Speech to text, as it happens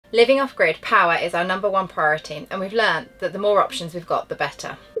Living off-grid, power is our #1 priority, and we've learnt that the more options we've got, the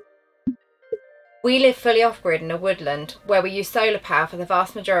better. We live fully off-grid in a woodland where we use solar power for the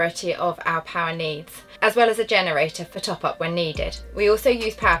vast majority of our power needs, as well as a generator for top-up when needed. We also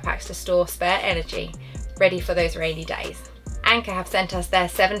use power packs to store spare energy, ready for those rainy days. Anker have sent us their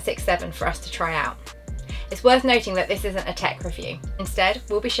 767 for us to try out. It's worth noting that this isn't a tech review. Instead,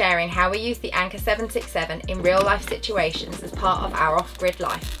 we'll be sharing how we use the Anker 767 in real-life situations as part of our off-grid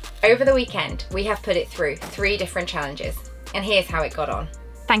life. Over the weekend, we have put it through 3 different challenges, and here's how it got on.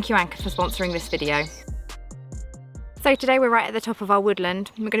 Thank you, Anker, for sponsoring this video. So today we're right at the top of our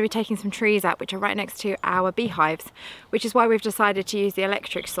woodland. We're going to be taking some trees out which are right next to our beehives, which is why we've decided to use the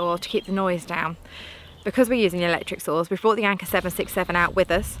electric saw to keep the noise down. Because we're using the electric saws, we've brought the Anker 767 out with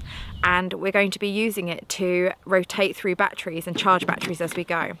us, and we're going to be using it to rotate through batteries and charge batteries as we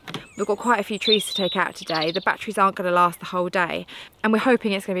go. We've got quite a few trees to take out today. The batteries aren't going to last the whole day, and we're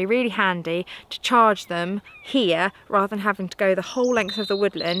hoping it's going to be really handy to charge them here rather than having to go the whole length of the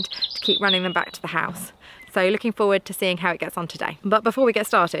woodland to keep running them back to the house. So looking forward to seeing how it gets on today. But before we get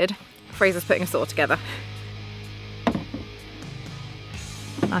started, Fraser's putting a saw together.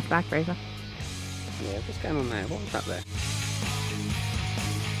 Nice bag, Fraser. Yeah, what's going on there? What was that there?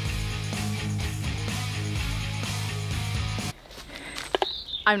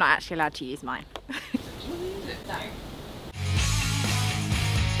 I'm not actually allowed to use mine. No.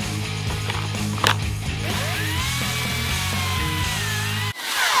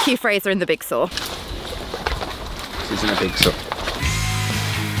 Cue Fraser in the big saw. This isn't a big saw.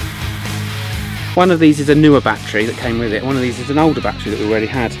 One of these is a newer battery that came with it. One of these is an older battery that we already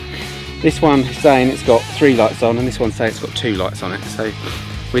had. This one is saying it's got 3 lights on, and this one says it's got 2 lights on it. So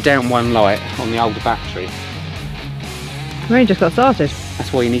we're down 1 light on the older battery. We only just got started.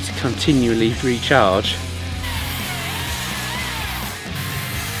 That's why you need to continually recharge.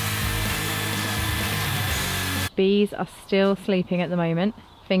 Bees are still sleeping at the moment.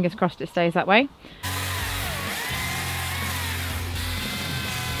 Fingers crossed it stays that way.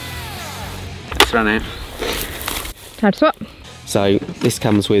 Let's run out. Time to swap. So this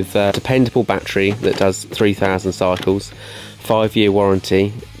comes with a dependable battery that does 3,000 cycles, 5-year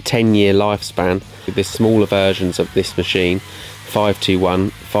warranty, 10-year lifespan. With the smaller versions of this machine, 521,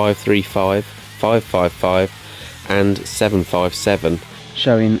 535, 555 and 757.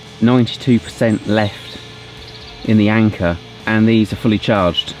 Showing 92% left in the Anker, and these are fully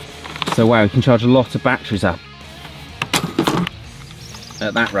charged. So wow, we can charge a lot of batteries up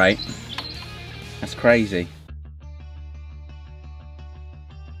at that rate. That's crazy.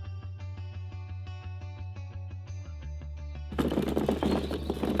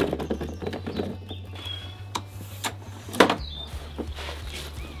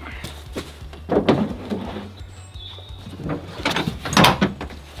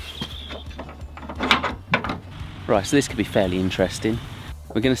 Right, so this could be fairly interesting.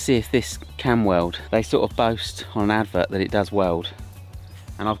 We're going to see if this can weld. They sort of boast on an advert that it does weld.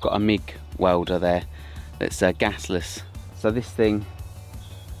 And I've got a MIG welder there that's gasless. So this thing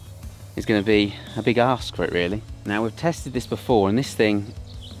is going to be a big ask for it, really. Now, we've tested this before, and this thing,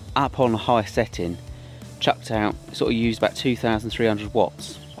 up on a high setting, chucked out, sort of used about 2,300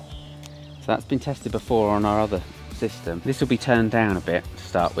 watts. So that's been tested before on our other system. This will be turned down a bit to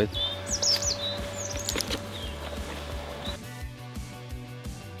start with.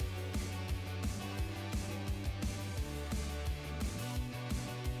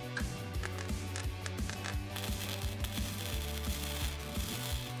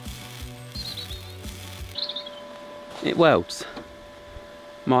 It welds.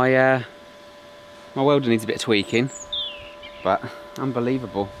 My welder needs a bit of tweaking, but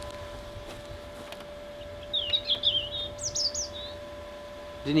unbelievable.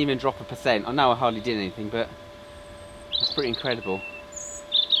 Didn't even drop a percent. I know I hardly did anything, but it's pretty incredible.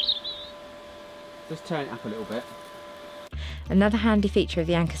 Just turn it up a little bit. Another handy feature of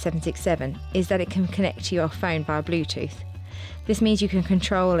the Anker 767 is that it can connect to your phone via Bluetooth. This means you can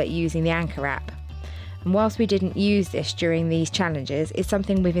control it using the Anker app. And whilst we didn't use this during these challenges, it's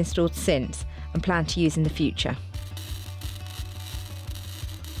something we've installed since and plan to use in the future.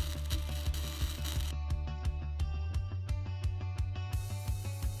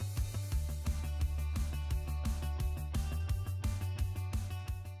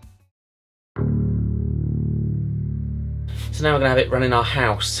 So now we're going to have it run in our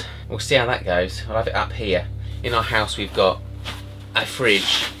house. We'll see how that goes. I'll have it up here. In our house we've got a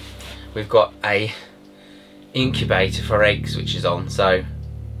fridge, we've got a incubator for eggs which is on, so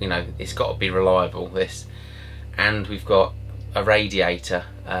you know it's got to be reliable, this, and we've got a radiator,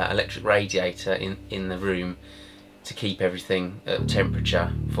 electric radiator in the room to keep everything at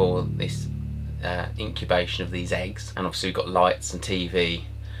temperature for this incubation of these eggs. And obviously we've got lights and TV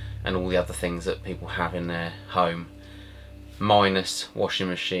and all the other things that people have in their home, minus washing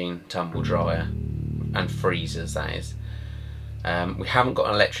machine, tumble dryer and freezers, that is. We haven't got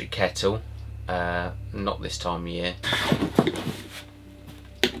an electric kettle, not this time of year.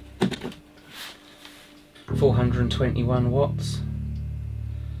 421 watts,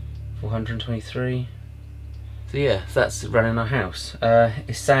 423. So yeah, that's running our house.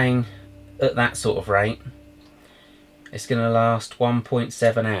 It's saying at that sort of rate it's going to last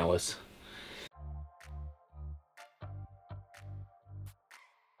 1.7 hours.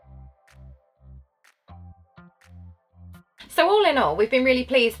 So all in all, we've been really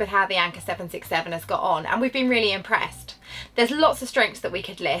pleased with how the Anker 767 has got on, and we've been really impressed. There's lots of strengths that we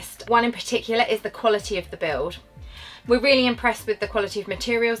could list. One in particular is the quality of the build. We're really impressed with the quality of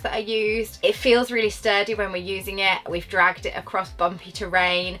materials that are used. It feels really sturdy when we're using it. We've dragged it across bumpy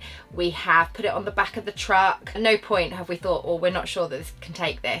terrain. We have put it on the back of the truck. At no point have we thought, oh, we're not sure that this can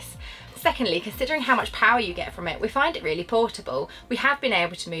take this. Secondly, considering how much power you get from it, we find it really portable. We have been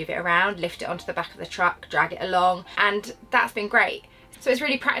able to move it around, lift it onto the back of the truck, drag it along, and that's been great. So it's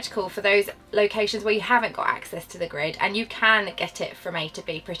really practical for those locations where you haven't got access to the grid and you can get it from A to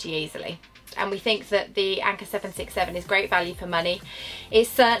B pretty easily. And we think that the Anker 767 is great value for money. It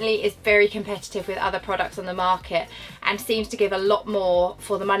certainly is very competitive with other products on the market and seems to give a lot more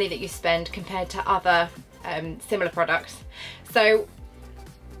for the money that you spend compared to other similar products. So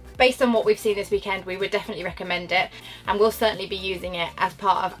based on what we've seen this weekend, we would definitely recommend it, and we'll certainly be using it as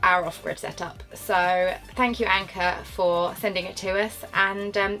part of our off-grid setup. So thank you, Anker, for sending it to us,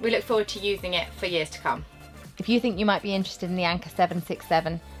 and we look forward to using it for years to come. If you think you might be interested in the Anker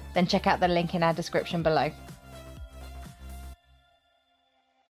 767, then check out the link in our description below.